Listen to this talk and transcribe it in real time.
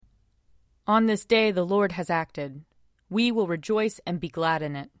On this day the Lord has acted. We will rejoice and be glad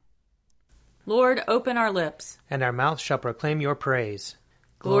in it. Lord, open our lips, and our mouth shall proclaim your praise.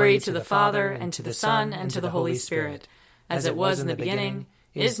 Glory to the Father, and to the Son, and to the Holy Spirit, as it was in the beginning,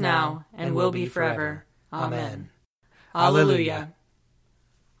 is now, and will be forever. Amen. Alleluia.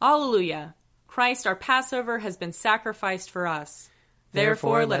 Alleluia. Christ our Passover has been sacrificed for us.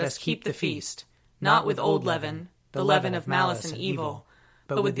 Therefore let us keep the feast, not with old leaven, the leaven of malice and evil,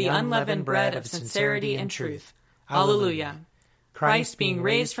 but with the unleavened bread of sincerity and truth. Alleluia. Christ, being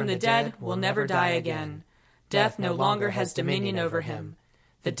raised from the dead, will never die again. Death no longer has dominion over him.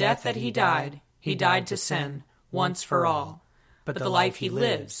 The death that he died to sin, once for all. But the life he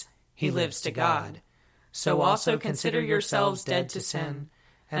lives to God. So also consider yourselves dead to sin,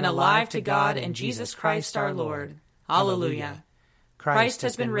 and alive to God in Jesus Christ our Lord. Alleluia. Christ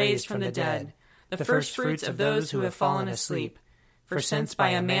has been raised from the dead, the firstfruits of those who have fallen asleep. For since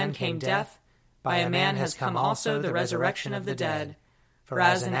by a man came death, by a man has come also the resurrection of the dead. For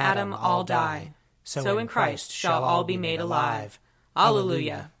as in Adam all die, so in Christ shall all be made alive.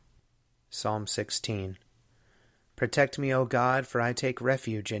 Alleluia. Psalm 16. Protect me, O God, for I take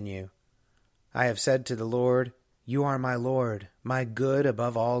refuge in you. I have said to the Lord, you are my Lord, my good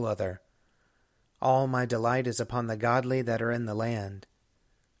above all other. All my delight is upon the godly that are in the land,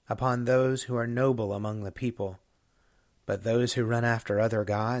 upon those who are noble among the people. But those who run after other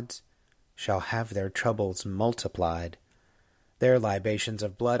gods shall have their troubles multiplied. Their libations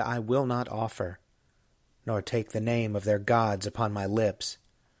of blood I will not offer, nor take the name of their gods upon my lips.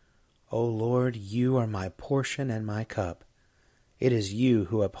 O Lord, you are my portion and my cup. It is you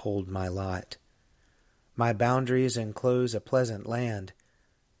who uphold my lot. My boundaries enclose a pleasant land.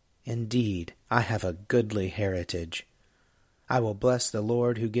 Indeed, I have a goodly heritage. I will bless the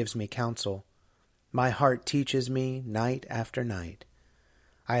Lord who gives me counsel. My heart teaches me night after night.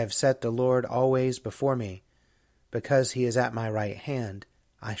 I have set the Lord always before me. Because he is at my right hand,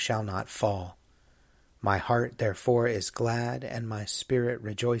 I shall not fall. My heart therefore is glad, and my spirit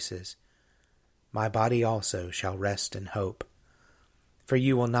rejoices. My body also shall rest in hope. For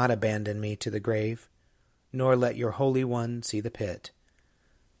you will not abandon me to the grave, nor let your Holy One see the pit.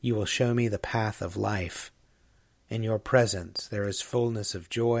 You will show me the path of life. In your presence there is fullness of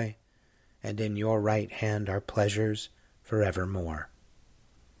joy, and in your right hand are pleasures forevermore.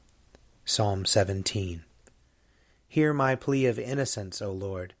 Psalm 17. Hear my plea of innocence, O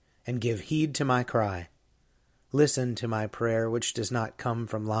Lord, and give heed to my cry. Listen to my prayer, which does not come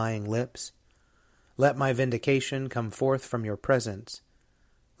from lying lips. Let my vindication come forth from your presence.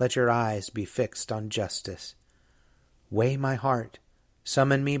 Let your eyes be fixed on justice. Weigh my heart,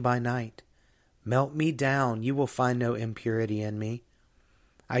 summon me by night. Melt me down, you will find no impurity in me.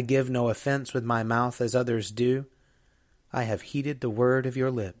 I give no offense with my mouth as others do. I have heeded the word of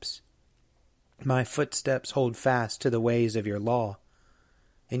your lips. My footsteps hold fast to the ways of your law.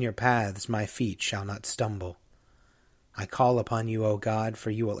 In your paths my feet shall not stumble. I call upon you, O God, for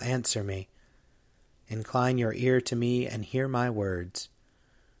you will answer me. Incline your ear to me and hear my words.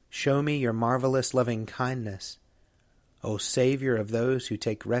 Show me your marvelous loving kindness, O Savior of those who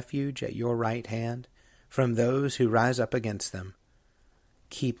take refuge at your right hand, from those who rise up against them.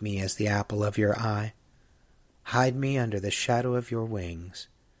 Keep me as the apple of your eye. Hide me under the shadow of your wings.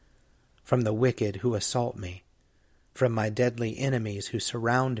 From the wicked who assault me, from my deadly enemies who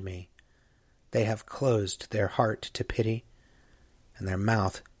surround me. They have closed their heart to pity, and their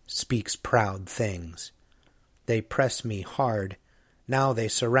mouth speaks proud things. They press me hard, now they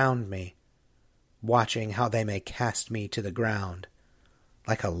surround me, watching how they may cast me to the ground,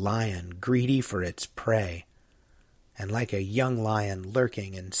 like a lion greedy for its prey, and like a young lion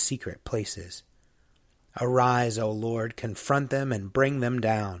lurking in secret places. Arise, O Lord, confront them and bring them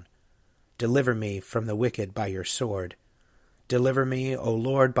down. Deliver me from the wicked by your sword. Deliver me, O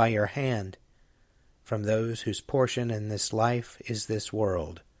Lord, by your hand, from those whose portion in this life is this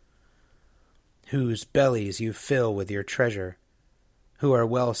world, whose bellies you fill with your treasure, who are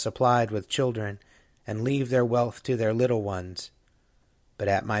well supplied with children, and leave their wealth to their little ones. But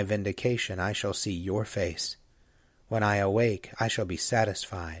at my vindication I shall see your face. When I awake I shall be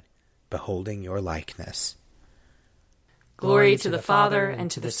satisfied, beholding your likeness. Glory to the Father, and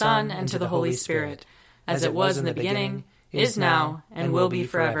to the Son, and to the Holy Spirit, as it was in the beginning, is now, and will be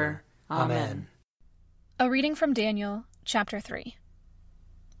forever. Amen. A reading from Daniel, chapter 3.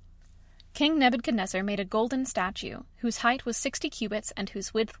 King Nebuchadnezzar made a golden statue, whose height was 60 cubits and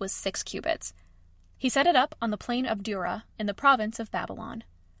whose width was 6 cubits. He set it up on the plain of Dura, in the province of Babylon.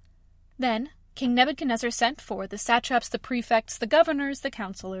 Then King Nebuchadnezzar sent for the satraps, the prefects, the governors, the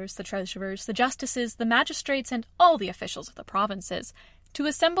counselors, the treasurers, the justices, the magistrates, and all the officials of the provinces, to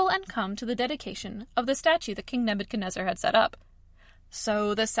assemble and come to the dedication of the statue that King Nebuchadnezzar had set up.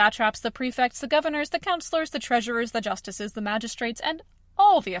 So the satraps, the prefects, the governors, the counselors, the treasurers, the justices, the magistrates, and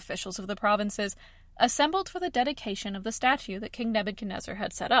all the officials of the provinces assembled for the dedication of the statue that King Nebuchadnezzar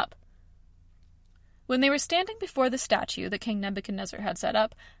had set up. When they were standing before the statue that King Nebuchadnezzar had set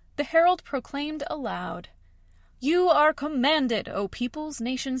up, the herald proclaimed aloud, "You are commanded, O peoples,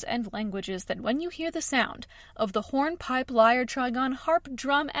 nations, and languages, that when you hear the sound of the horn, pipe, lyre, trigon, harp,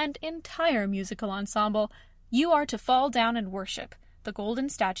 drum, and entire musical ensemble, you are to fall down and worship the golden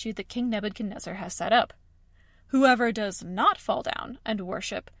statue that King Nebuchadnezzar has set up. Whoever does not fall down and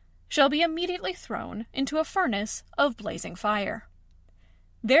worship shall be immediately thrown into a furnace of blazing fire."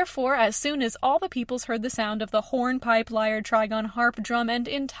 Therefore, as soon as all the peoples heard the sound of the horn, pipe, lyre, trigon, harp, drum, and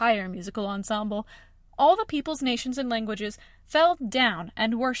entire musical ensemble, all the peoples, nations, and languages fell down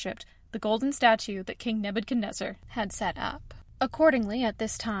and worshipped the golden statue that King Nebuchadnezzar had set up. Accordingly, at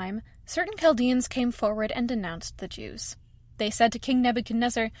this time, certain Chaldeans came forward and denounced the Jews. They said to King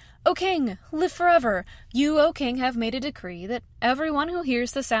Nebuchadnezzar, "O king, live forever! You, O king, have made a decree that everyone who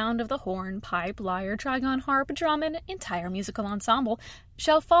hears the sound of the horn, pipe, lyre, trigon, harp, drum, and entire musical ensemble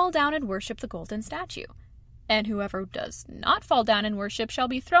shall fall down and worship the golden statue. And whoever does not fall down and worship shall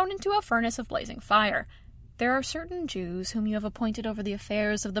be thrown into a furnace of blazing fire. There are certain Jews whom you have appointed over the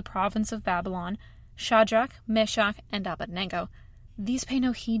affairs of the province of Babylon, Shadrach, Meshach, and Abednego. These pay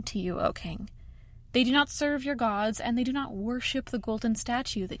no heed to you, O king. They do not serve your gods, and they do not worship the golden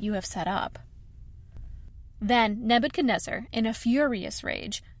statue that you have set up." Then Nebuchadnezzar, in a furious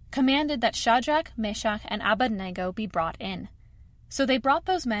rage, commanded that Shadrach, Meshach, and Abednego be brought in. So they brought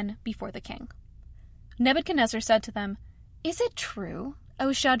those men before the king. Nebuchadnezzar said to them, "Is it true,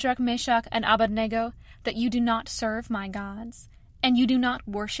 O Shadrach, Meshach, and Abednego, that you do not serve my gods, and you do not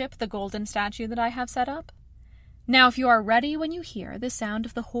worship the golden statue that I have set up? Now if you are ready when you hear the sound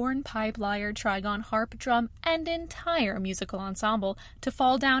of the horn, pipe, lyre, trigon, harp, drum, and entire musical ensemble to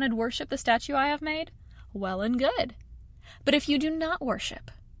fall down and worship the statue I have made, well and good. But if you do not worship,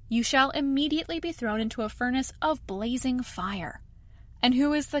 you shall immediately be thrown into a furnace of blazing fire. And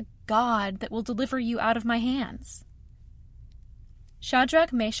who is the God that will deliver you out of my hands?"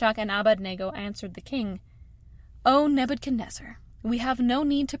 Shadrach, Meshach, and Abednego answered the king, "O Nebuchadnezzar, we have no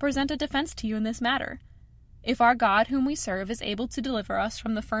need to present a defense to you in this matter. If our God whom we serve is able to deliver us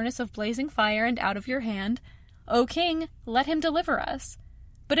from the furnace of blazing fire and out of your hand, O king, let him deliver us.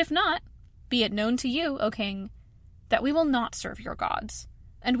 But if not, be it known to you, O king, that we will not serve your gods,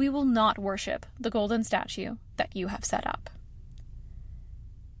 and we will not worship the golden statue that you have set up."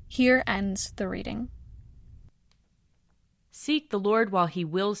 Here ends the reading. Seek the Lord while he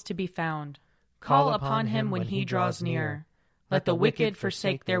wills to be found. Call upon him when he draws near. Let the wicked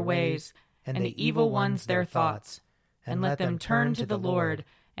forsake their ways, and the evil ones their thoughts. And let them turn to the Lord,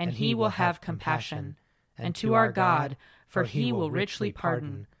 and he will have compassion. And to our God, for he will richly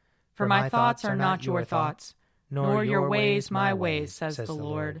pardon. For my thoughts are not your thoughts, nor your ways my ways, says the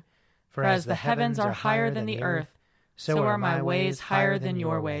Lord. For as the heavens are higher than the earth, so are my ways higher than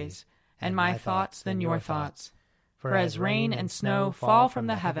your ways, and my thoughts than your thoughts. For as rain and snow fall from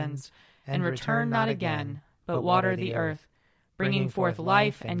the heavens, and return not again, but water the earth, bringing forth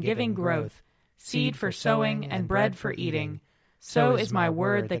life and giving growth, seed for sowing and bread for eating, so is my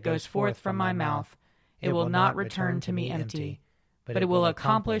word that goes forth from my mouth. It will not return to me empty, but it will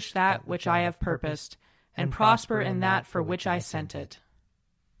accomplish that which I have purposed, and prosper in that for which I sent it.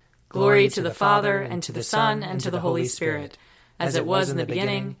 Glory to the Father, and to the Son, and to the Holy Spirit, as it was in the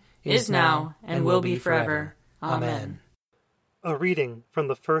beginning, is now, and will be forever. Amen. A reading from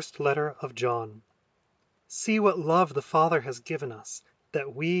the first letter of John. See what love the Father has given us,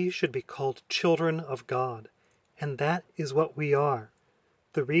 that we should be called children of God, and that is what we are.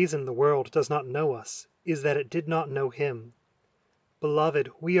 The reason the world does not know us is that it did not know him. Beloved,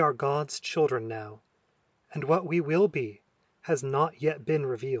 we are God's children now, and what we will be has not yet been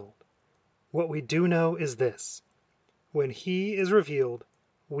revealed. What we do know is this: when he is revealed,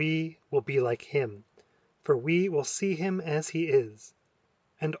 we will be like him, for we will see him as he is.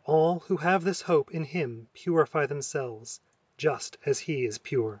 And all who have this hope in him purify themselves, just as he is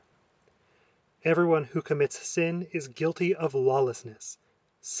pure. Everyone who commits sin is guilty of lawlessness.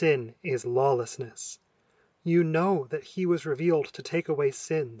 Sin is lawlessness. You know that he was revealed to take away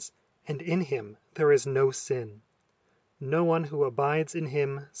sins, and in him there is no sin. No one who abides in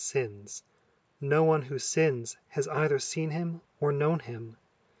him sins. No one who sins has either seen him or known him.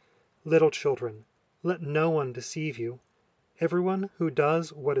 Little children, let no one deceive you. Everyone who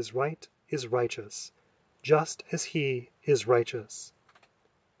does what is right is righteous, just as he is righteous.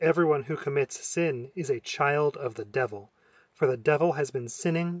 Everyone who commits sin is a child of the devil, for the devil has been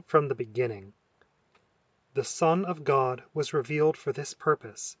sinning from the beginning. The Son of God was revealed for this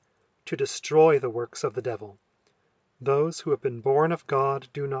purpose, to destroy the works of the devil. Those who have been born of God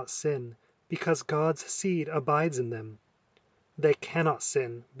do not sin, because God's seed abides in them. They cannot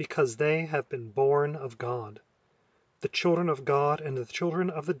sin, because they have been born of God. The children of God and the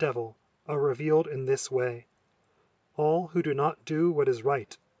children of the devil are revealed in this way. All who do not do what is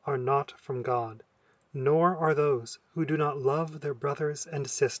right are not from God, nor are those who do not love their brothers and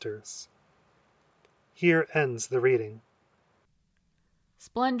sisters. Here ends the reading.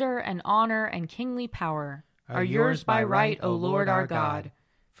 Splendor and honor and kingly power are yours by right, O Lord our God,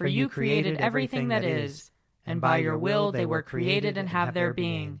 for you created everything that is, and by your will they were created and have their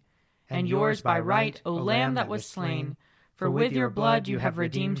being. And yours by right, O Lamb that was slain, for with your blood you have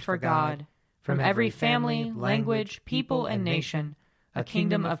redeemed for God, from every family, language, people, and nation, a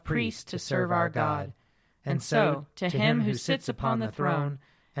kingdom of priests to serve our God. And so, to him who sits upon the throne,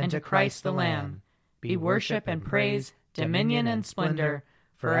 and to Christ the Lamb, be worship and praise, dominion and splendor,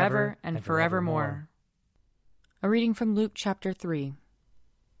 forever and forevermore. A reading from Luke chapter 3.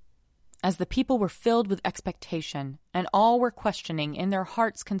 As the people were filled with expectation, and all were questioning in their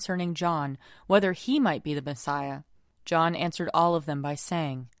hearts concerning John, whether he might be the Messiah, John answered all of them by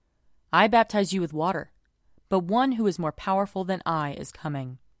saying, I baptize you with water, but one who is more powerful than I is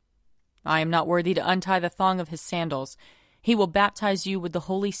coming. I am not worthy to untie the thong of his sandals. He will baptize you with the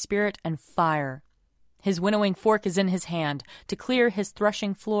Holy Spirit and fire. His winnowing fork is in his hand, to clear his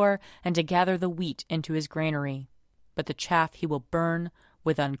threshing floor and to gather the wheat into his granary. But the chaff he will burn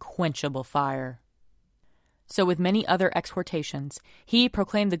with unquenchable fire. So with many other exhortations, he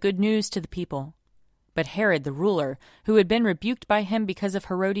proclaimed the good news to the people. But Herod the ruler, who had been rebuked by him because of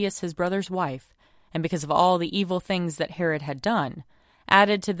Herodias his brother's wife, and because of all the evil things that Herod had done,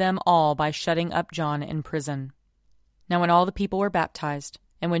 added to them all by shutting up John in prison. Now when all the people were baptized,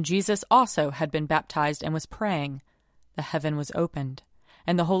 and when Jesus also had been baptized and was praying, the heaven was opened,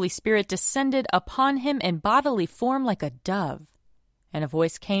 and the Holy Spirit descended upon him in bodily form like a dove. And a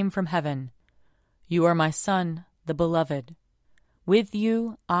voice came from heaven, You are my Son, the Beloved. With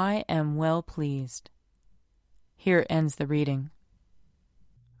you I am well pleased. Here ends the reading.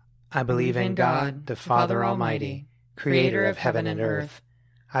 I believe in God, the Father Almighty, creator of heaven and earth.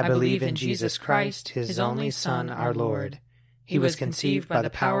 I believe in Jesus Christ, his only Son, our Lord. He was conceived by the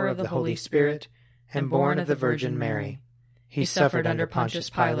power of the Holy Spirit and born of the Virgin Mary. He suffered under Pontius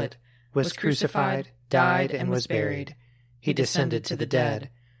Pilate, was crucified, died, and was buried. He descended to the dead.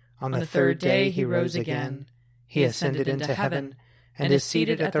 On the third day he rose again. He ascended into heaven and is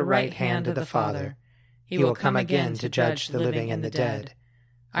seated at the right hand of the Father. He will come again to judge the living and the dead.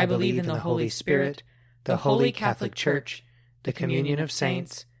 I believe in the Holy Spirit, the Holy Catholic Church, the communion of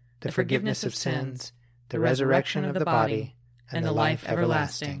saints, the forgiveness of sins, the resurrection of the body, and the life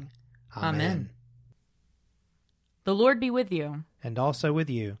everlasting. Amen. The Lord be with you. And also with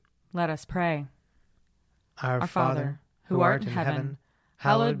you. Let us pray. Our Father, who art in heaven,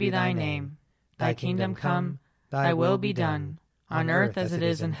 hallowed be thy name. Thy kingdom come, thy will be done, on earth as it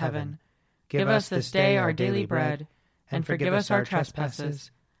is in heaven. Give us this day our daily bread, and forgive us our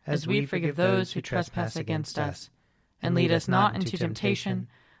trespasses, as we forgive those who trespass against us. And lead us not into temptation,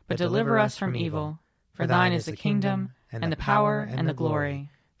 but deliver us from evil. For thine is the kingdom, and the power, and the glory,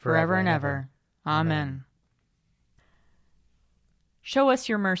 forever and ever. Amen. Show us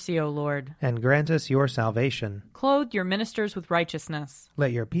your mercy, O Lord. And grant us your salvation. Clothe your ministers with righteousness.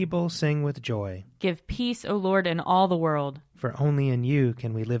 Let your people sing with joy. Give peace, O Lord, in all the world. For only in you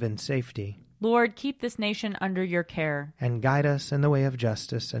can we live in safety. Lord, keep this nation under your care. And guide us in the way of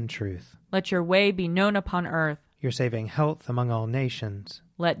justice and truth. Let your way be known upon earth. Your saving health among all nations.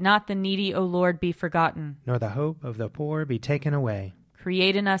 Let not the needy, O Lord, be forgotten. Nor the hope of the poor be taken away.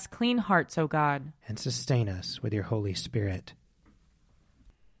 Create in us clean hearts, O God. And sustain us with your Holy Spirit.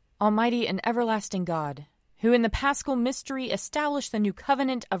 Almighty and everlasting God, who in the Paschal mystery established the new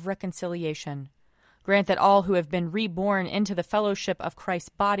covenant of reconciliation, grant that all who have been reborn into the fellowship of Christ's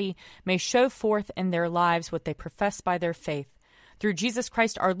body may show forth in their lives what they profess by their faith. Through Jesus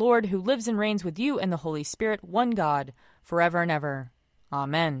Christ our Lord, who lives and reigns with you in the Holy Spirit, one God, forever and ever.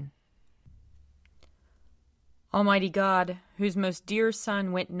 Amen. Almighty God, whose most dear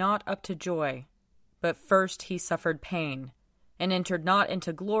Son went not up to joy, but first he suffered pain, and entered not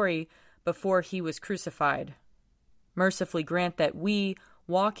into glory before he was crucified, mercifully grant that we,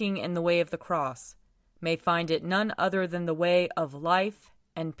 walking in the way of the cross, may find it none other than the way of life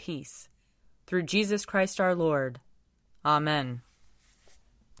and peace. Through Jesus Christ our Lord. Amen.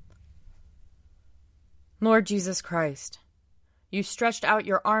 Lord Jesus Christ, you stretched out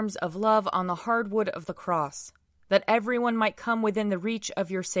your arms of love on the hard wood of the cross, that everyone might come within the reach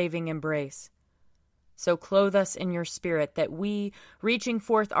of your saving embrace. So clothe us in your Spirit, that we, reaching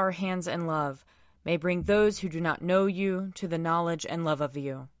forth our hands in love, may bring those who do not know you to the knowledge and love of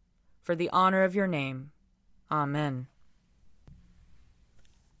you. For the honor of your name. Amen.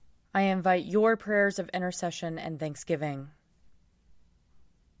 I invite your prayers of intercession and thanksgiving.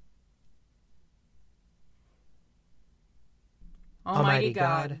 Almighty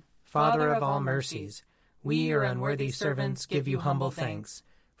God, Father of all mercies, we, your unworthy servants, give you humble thanks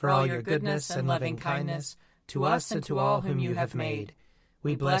for all your goodness and loving kindness to us and to all whom you have made.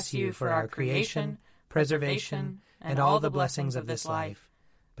 We bless you for our creation, preservation, and all the blessings of this life,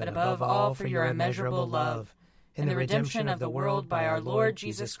 but above all for your immeasurable love in the redemption of the world by our Lord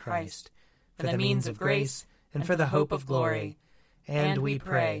Jesus Christ, for the means of grace and for the hope of glory. And we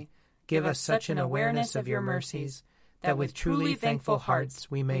pray, give us such an awareness of your mercies that with truly thankful hearts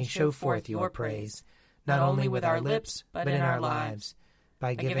we may show forth your praise, not only with our lips, but in our lives,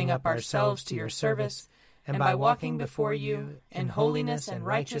 by giving up ourselves to your service, and by walking before you in holiness and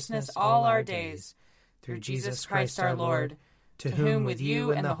righteousness all our days, through Jesus Christ our Lord, to whom with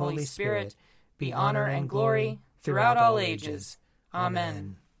you and the Holy Spirit be honor and glory throughout all ages.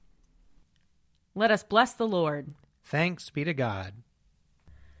 Amen. Let us bless the Lord. Thanks be to God.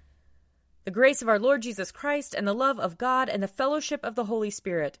 The grace of our Lord Jesus Christ and the love of God and the fellowship of the Holy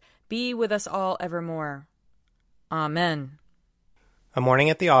Spirit be with us all evermore. Amen. A Morning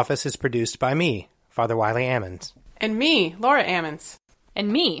at the Office is produced by me, Father Wiley Ammons. And me, Laura Ammons.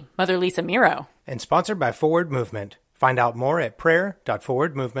 And me, Mother Lisa Meirow. And sponsored by Forward Movement. Find out more at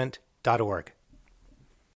prayer.forwardmovement.org.